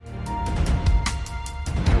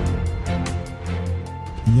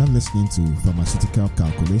You're listening to Pharmaceutical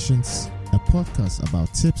Calculations, a podcast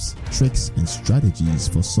about tips, tricks, and strategies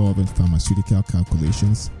for solving pharmaceutical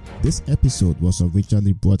calculations. This episode was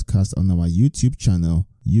originally broadcast on our YouTube channel,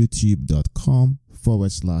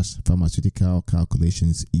 youtube.com/pharmaceutical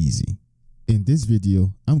calculations easy. In this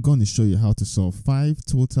video, I'm going to show you how to solve 5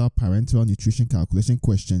 total parenteral nutrition calculation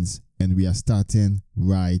questions, and we are starting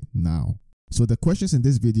right now. So the questions in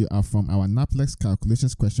this video are from our NAPLEX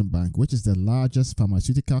Calculations Question Bank, which is the largest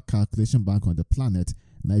pharmaceutical calculation bank on the planet.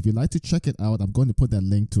 Now, if you'd like to check it out, I'm going to put the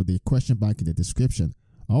link to the question bank in the description.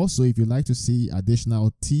 Also, if you'd like to see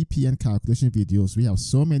additional TPN calculation videos, we have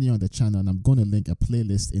so many on the channel, and I'm going to link a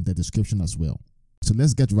playlist in the description as well. So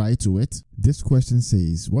let's get right to it. This question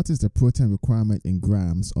says, what is the protein requirement in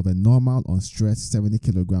grams of a normal unstressed 70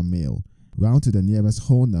 kilogram male? Round to the nearest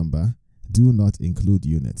whole number. Do not include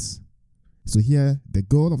units. So here, the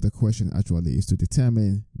goal of the question actually is to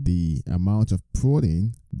determine the amount of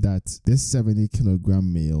protein that this 70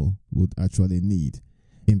 kilogram male would actually need.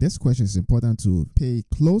 In this question, it's important to pay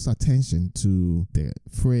close attention to the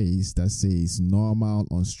phrase that says normal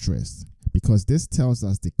unstressed, because this tells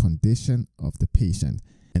us the condition of the patient,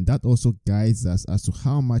 and that also guides us as to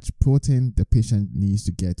how much protein the patient needs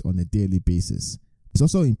to get on a daily basis. It's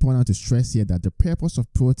also important to stress here that the purpose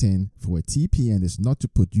of protein for a TPN is not to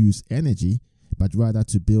produce energy, but rather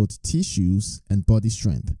to build tissues and body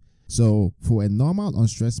strength. So for a normal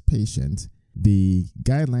unstressed patient, the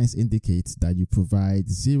guidelines indicate that you provide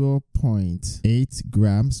 0.8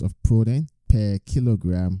 grams of protein per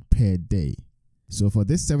kilogram per day. So for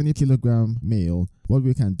this 70 kilogram male, what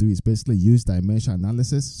we can do is basically use dimension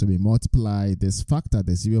analysis. So we multiply this factor,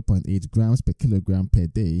 the 0.8 grams per kilogram per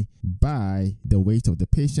day, by the weight of the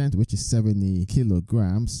patient, which is 70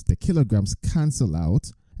 kilograms. The kilograms cancel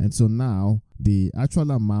out. And so now the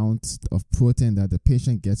actual amount of protein that the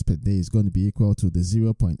patient gets per day is going to be equal to the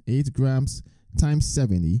 0.8 grams times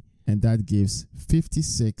 70. And that gives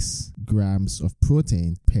 56 grams of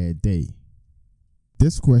protein per day.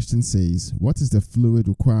 This question says, what is the fluid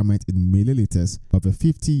requirement in milliliters of a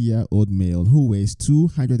 50-year-old male who weighs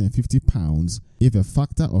 250 pounds if a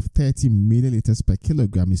factor of 30 milliliters per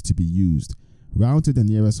kilogram is to be used? Round to the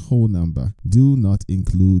nearest whole number. Do not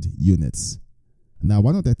include units. Now,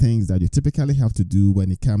 one of the things that you typically have to do when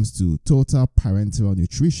it comes to total parenteral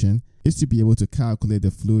nutrition is to be able to calculate the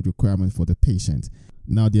fluid requirement for the patient.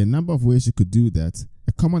 Now, there are a number of ways you could do that.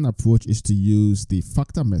 A common approach is to use the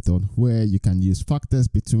factor method, where you can use factors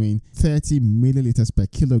between 30 milliliters per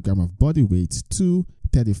kilogram of body weight to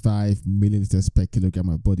 35 milliliters per kilogram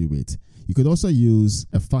of body weight. You could also use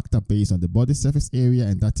a factor based on the body surface area,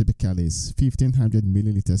 and that typically is 1500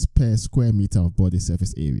 milliliters per square meter of body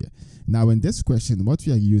surface area. Now, in this question, what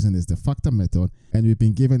we are using is the factor method, and we've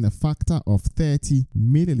been given a factor of 30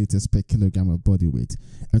 milliliters per kilogram of body weight.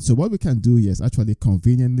 And so what we can do here is actually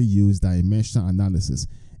conveniently use dimensional analysis.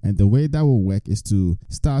 And the way that will work is to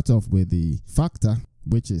start off with the factor,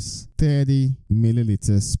 which is 30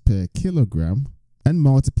 milliliters per kilogram, and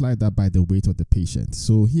multiply that by the weight of the patient.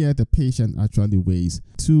 So here the patient actually weighs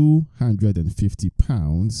 250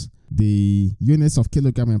 pounds. The units of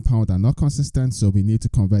kilogram and pound are not consistent, so we need to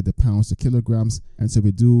convert the pounds to kilograms. And so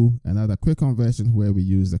we do another quick conversion where we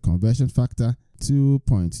use the conversion factor.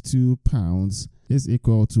 2.2 pounds is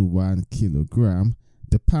equal to 1 kilogram.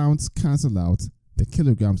 The pounds cancel out, the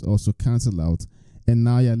kilograms also cancel out, and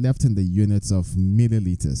now you're left in the units of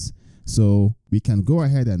milliliters. So we can go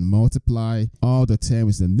ahead and multiply all the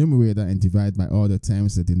terms in the numerator and divide by all the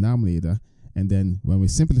terms in the denominator. And then when we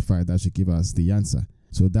simplify, that should give us the answer.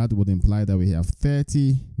 So that would imply that we have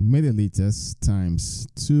 30 milliliters times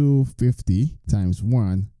 250 times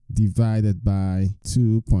 1 divided by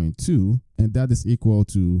 2.2. And that is equal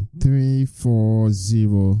to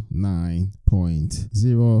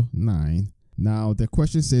 3409.09. Now the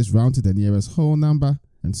question says round to the nearest whole number.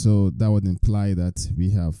 And so that would imply that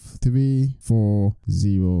we have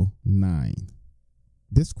 3409.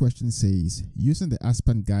 This question says, using the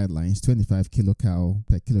Aspen guidelines 25 kilocal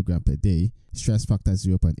per kilogram per day, stress factor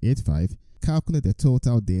 0.85, calculate the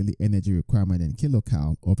total daily energy requirement in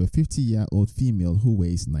kilocal of a 50-year-old female who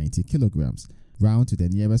weighs 90 kilograms. Round to the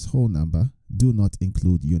nearest whole number. Do not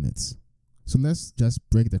include units. So let's just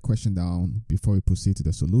break the question down before we proceed to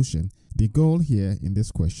the solution. The goal here in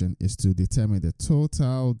this question is to determine the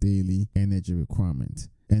total daily energy requirement.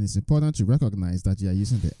 And it's important to recognize that you are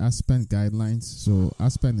using the Aspen guidelines. So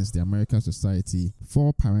Aspen is the American Society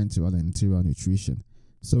for Parenteral and Enteral Nutrition.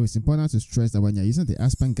 So it's important to stress that when you're using the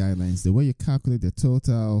Aspen guidelines, the way you calculate the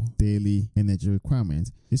total daily energy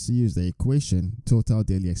requirement is to use the equation total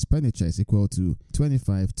daily expenditure is equal to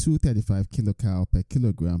 25 to 35 kilocal per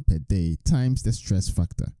kilogram per day times the stress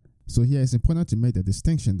factor. So here it's important to make the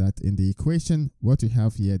distinction that in the equation, what we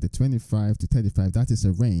have here, the 25 to 35, that is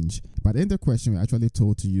a range. But in the question, we're actually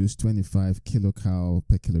told to use 25 kilocal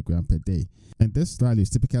per kilogram per day. And this value is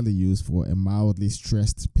typically used for a mildly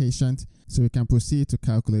stressed patient. So we can proceed to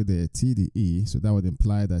calculate the TDE. So that would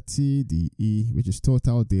imply that TDE, which is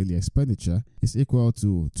total daily expenditure, is equal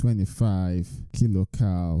to 25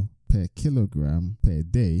 kilocal per kilogram per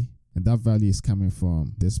day. And that value is coming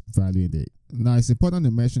from this value in the. Now, it's important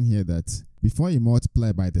to mention here that before you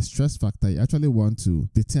multiply by the stress factor, you actually want to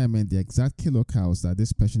determine the exact kilocalories that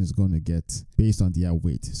this patient is going to get based on their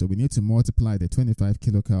weight. So we need to multiply the 25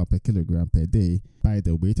 kilocal per kilogram per day by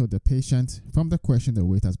the weight of the patient. From the question, the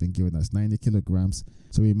weight has been given as 90 kilograms.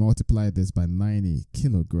 So we multiply this by 90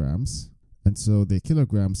 kilograms. And so the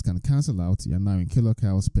kilograms can cancel out. You're now in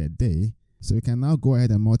kilocalories per day. So we can now go ahead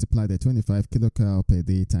and multiply the 25 kilocal per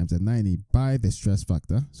day times the 90 by the stress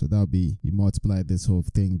factor. So that will be, you multiply this whole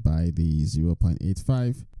thing by the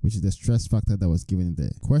 0.85, which is the stress factor that was given in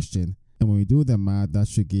the question. And when we do the math, that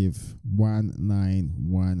should give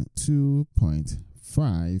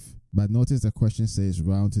 1912.5. But notice the question says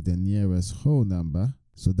round to the nearest whole number.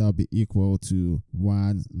 So that will be equal to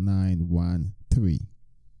 1913.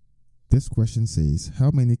 This question says, how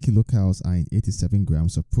many kilocalories are in 87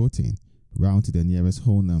 grams of protein? Round to the nearest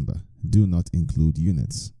whole number. Do not include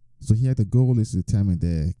units. So here the goal is to determine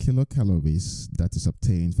the kilocalories that is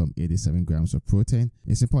obtained from 87 grams of protein.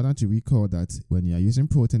 It's important to recall that when you are using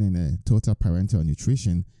protein in a total parenteral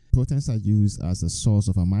nutrition, proteins are used as a source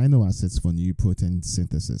of amino acids for new protein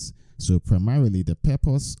synthesis. So primarily the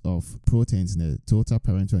purpose of proteins in a total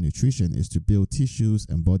parenteral nutrition is to build tissues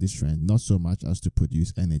and body strength, not so much as to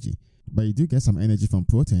produce energy. But you do get some energy from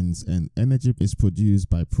proteins, and energy is produced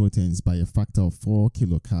by proteins by a factor of 4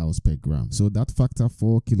 kilocalories per gram. So that factor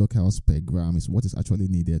 4 kilocalories per gram is what is actually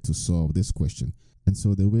needed to solve this question. And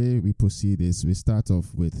so the way we proceed is we start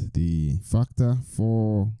off with the factor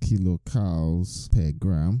 4 kilocalories per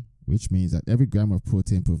gram, which means that every gram of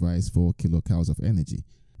protein provides 4 kilocalories of energy.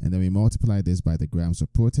 And then we multiply this by the grams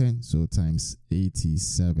of protein, so times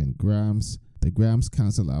 87 grams. The grams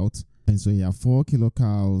cancel out. And so you have 4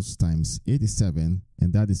 kilocalories times 87,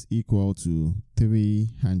 and that is equal to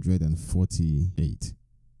 348.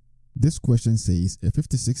 This question says a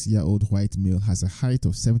 56-year-old white male has a height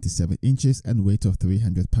of 77 inches and weight of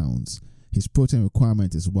 300 pounds. His protein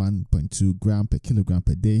requirement is 1.2 gram per kilogram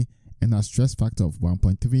per day and has stress factor of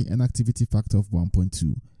 1.3 and activity factor of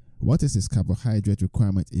 1.2. What is his carbohydrate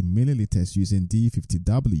requirement in milliliters using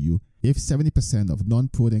D50W if 70% of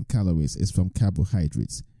non-protein calories is from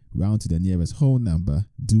carbohydrates? Round to the nearest whole number.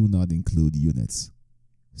 Do not include units.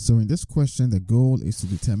 So in this question, the goal is to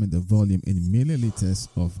determine the volume in milliliters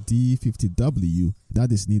of D50W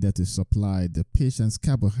that is needed to supply the patient's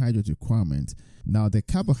carbohydrate requirement. Now, the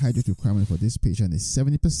carbohydrate requirement for this patient is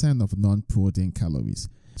 70% of non-protein calories.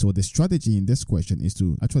 So the strategy in this question is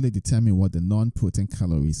to actually determine what the non-protein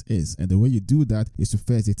calories is. And the way you do that is to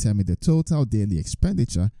first determine the total daily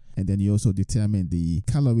expenditure, and then you also determine the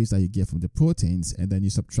calories that you get from the proteins, and then you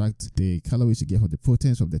subtract the calories you get from the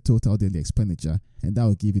proteins from the total daily expenditure, and that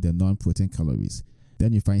will give you the non-protein calories.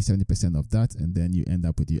 Then you find 70% of that, and then you end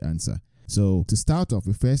up with your answer. So to start off,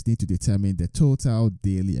 we first need to determine the total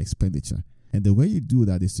daily expenditure. And the way you do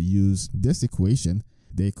that is to use this equation.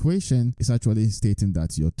 The equation is actually stating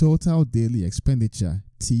that your total daily expenditure,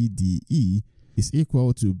 TDE, is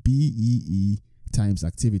equal to BEE times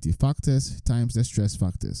activity factors times the stress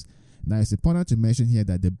factors. Now, it's important to mention here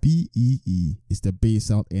that the BEE is the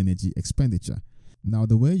basal energy expenditure. Now,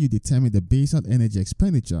 the way you determine the basal energy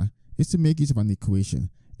expenditure is to make use of an equation.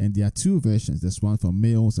 And there are two versions. There's one for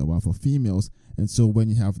males and one for females. And so when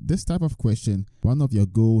you have this type of question, one of your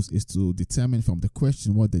goals is to determine from the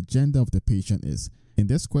question what the gender of the patient is. In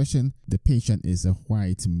this question, the patient is a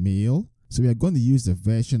white male. So we are going to use the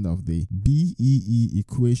version of the BEE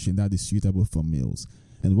equation that is suitable for males.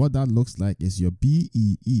 And what that looks like is your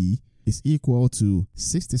BEE is equal to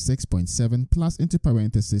 66.7 plus into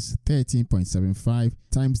parenthesis 13.75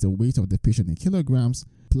 times the weight of the patient in kilograms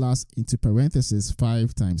plus into parenthesis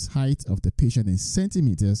 5 times height of the patient in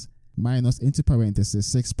centimeters minus into parenthesis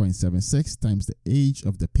 6.76 times the age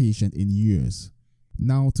of the patient in years.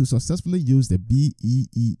 Now, to successfully use the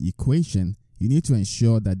BEE equation, you need to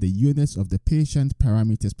ensure that the units of the patient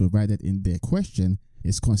parameters provided in the question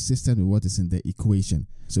is consistent with what is in the equation.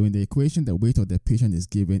 So in the equation, the weight of the patient is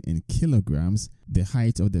given in kilograms, the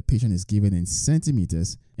height of the patient is given in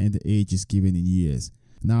centimeters, and the age is given in years.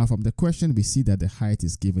 Now from the question, we see that the height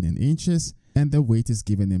is given in inches and the weight is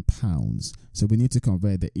given in pounds. So we need to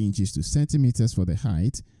convert the inches to centimeters for the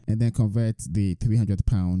height and then convert the 300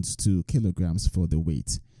 pounds to kilograms for the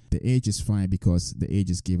weight. The age is fine because the age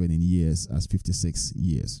is given in years as 56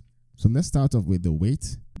 years. So let's start off with the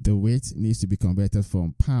weight. The weight needs to be converted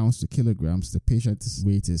from pounds to kilograms. The patient's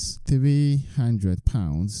weight is 300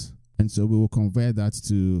 pounds. And so we will convert that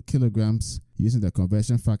to kilograms using the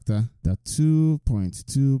conversion factor that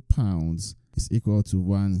 2.2 pounds is equal to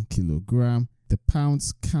 1 kilogram. The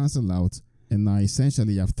pounds cancel out. And now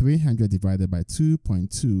essentially you have 300 divided by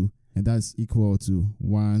 2.2. And that's equal to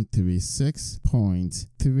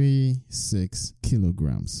 136.36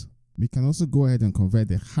 kilograms. We can also go ahead and convert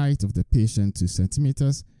the height of the patient to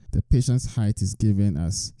centimeters. The patient's height is given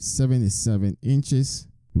as 77 inches.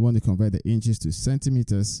 We want to convert the inches to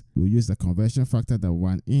centimeters. We'll use the conversion factor that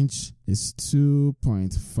 1 inch is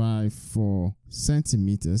 2.54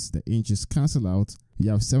 centimeters. The inches cancel out.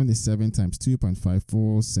 You have 77 times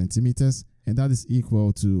 2.54 centimeters. And that is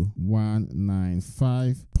equal to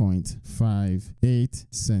 195.58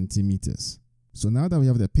 centimeters. So now that we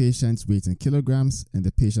have the patient's weight in kilograms and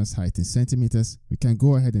the patient's height in centimeters, we can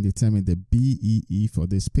go ahead and determine the BEE for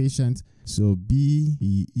this patient. So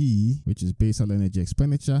BEE, which is basal energy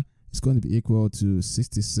expenditure, is going to be equal to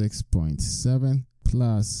 66.7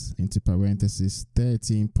 plus, into parentheses,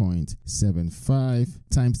 13.75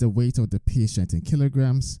 times the weight of the patient in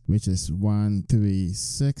kilograms, which is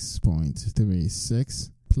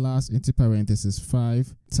 136.36, plus, into parentheses,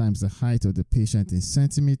 5 times the height of the patient in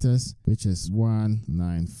centimeters, which is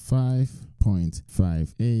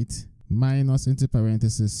 195.58, minus, into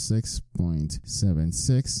parentheses,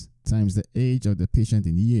 6.76 times the age of the patient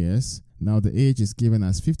in years. Now the age is given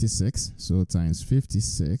as 56, so times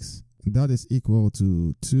 56. That is equal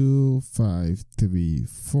to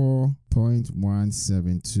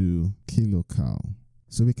 2534.172 kilocal.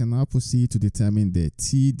 So we can now proceed to determine the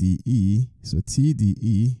TDE. So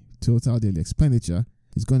TDE, total daily expenditure,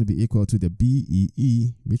 is going to be equal to the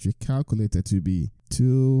BEE, which we calculated to be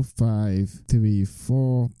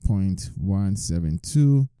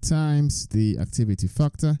 2534.172 times the activity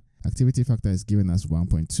factor. Activity factor is given as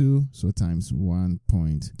 1.2, so times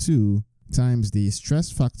 1.2 times the stress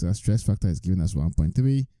factor. Stress factor is given as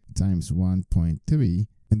 1.3 times 1.3.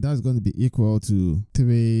 And that's going to be equal to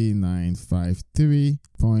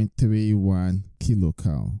 3953.31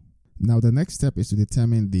 kilocal. Now the next step is to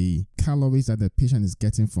determine the calories that the patient is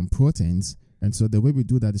getting from proteins. And so the way we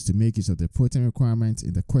do that is to make use of the protein requirement.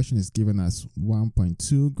 In the question is given as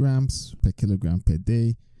 1.2 grams per kilogram per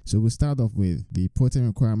day. So we'll start off with the protein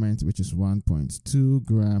requirement, which is 1.2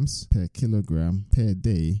 grams per kilogram per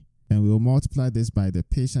day. And we will multiply this by the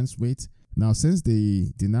patient's weight. Now, since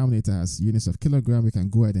the denominator has units of kilogram, we can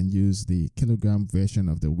go ahead and use the kilogram version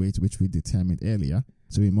of the weight which we determined earlier.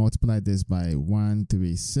 So we multiply this by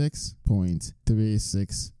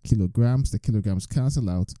 136.36 kilograms. The kilograms cancel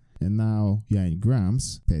out, and now you are in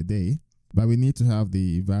grams per day. But we need to have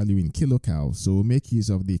the value in kilocal. So we'll make use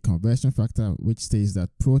of the conversion factor, which states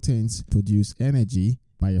that proteins produce energy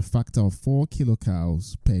by a factor of 4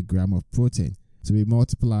 kilocalories per gram of protein. So we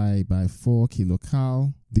multiply by 4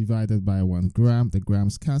 kilocal divided by 1 gram. The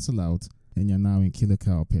grams cancel out, and you're now in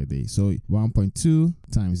kilocal per day. So 1.2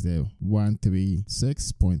 times the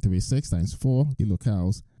 136.36 times 4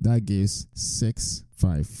 kilocalories, that gives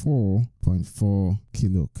 654.4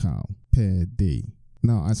 kilocal per day.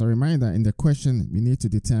 Now, as a reminder, in the question, we need to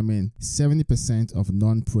determine 70% of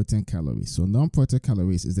non-protein calories. So non-protein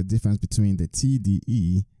calories is the difference between the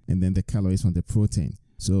TDE and then the calories from the protein.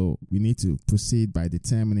 So we need to proceed by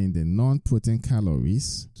determining the non-protein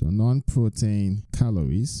calories. So non-protein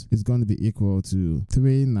calories is going to be equal to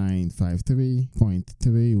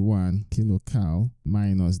 3953.31 kilocal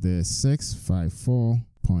minus the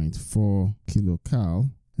 654.4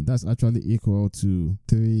 kilocal. And that's actually equal to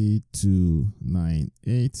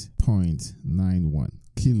 3298.91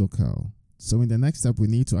 kilocal. So in the next step, we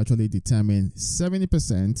need to actually determine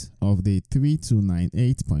 70% of the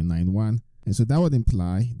 3298.91. And so that would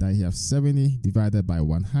imply that you have 70 divided by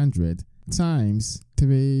 100 times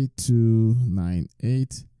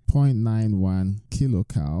 3298.91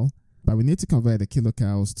 kilocal. But we need to convert the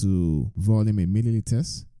kilocalories to volume in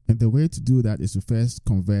milliliters. And the way to do that is to first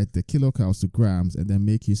convert the kilocalories to grams and then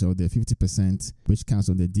make use of the 50%, which counts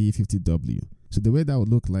on the D50W. So the way that would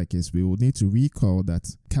look like is we will need to recall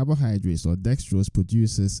that carbohydrates or dextrose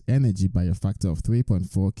produces energy by a factor of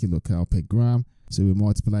 3.4 kilocal per gram. So we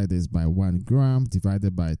multiply this by 1 gram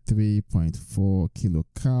divided by 3.4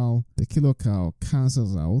 kilocal. The kilocal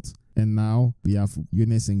cancels out, and now we have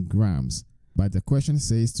units in grams. But the question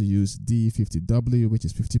says to use D50W, which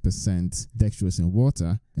is 50% dextrose in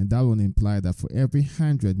water, and that will imply that for every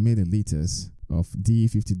 100 milliliters of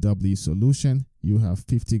D50W solution, you have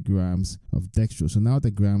 50 grams of dextrose. So now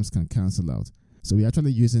the grams can cancel out. So we're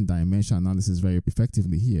actually using dimension analysis very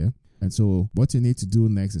effectively here. And so what you need to do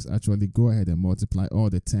next is actually go ahead and multiply all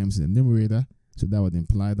the terms in the numerator. So that would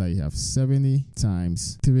imply that you have 70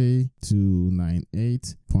 times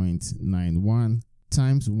 3298.91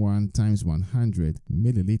 times 1 times 100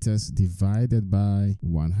 milliliters divided by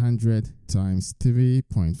 100 times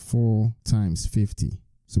 3.4 times 50.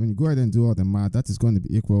 So when you go ahead and do all the math, that is going to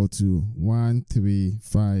be equal to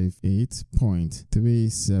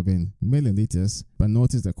 1358.37 milliliters. But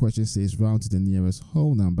notice the question says round to the nearest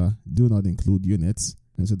whole number, do not include units.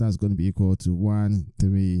 And so that's going to be equal to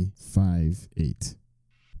 1358.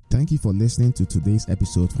 Thank you for listening to today's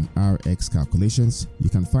episode from RX Calculations. You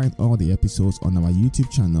can find all the episodes on our YouTube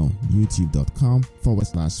channel,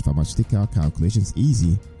 youtube.com/pharmaceutical calculations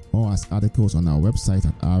easy, or as articles on our website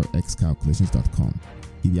at rxcalculations.com.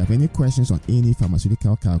 If you have any questions on any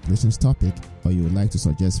pharmaceutical calculations topic, or you would like to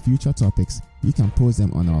suggest future topics, you can post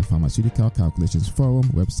them on our Pharmaceutical Calculations Forum,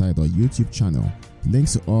 website, or YouTube channel.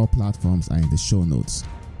 Links to all platforms are in the show notes.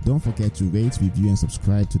 Don't forget to rate, review, and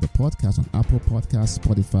subscribe to the podcast on Apple Podcasts,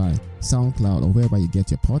 Spotify, SoundCloud, or wherever you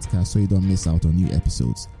get your podcasts so you don't miss out on new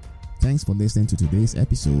episodes. Thanks for listening to today's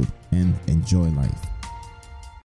episode, and enjoy life.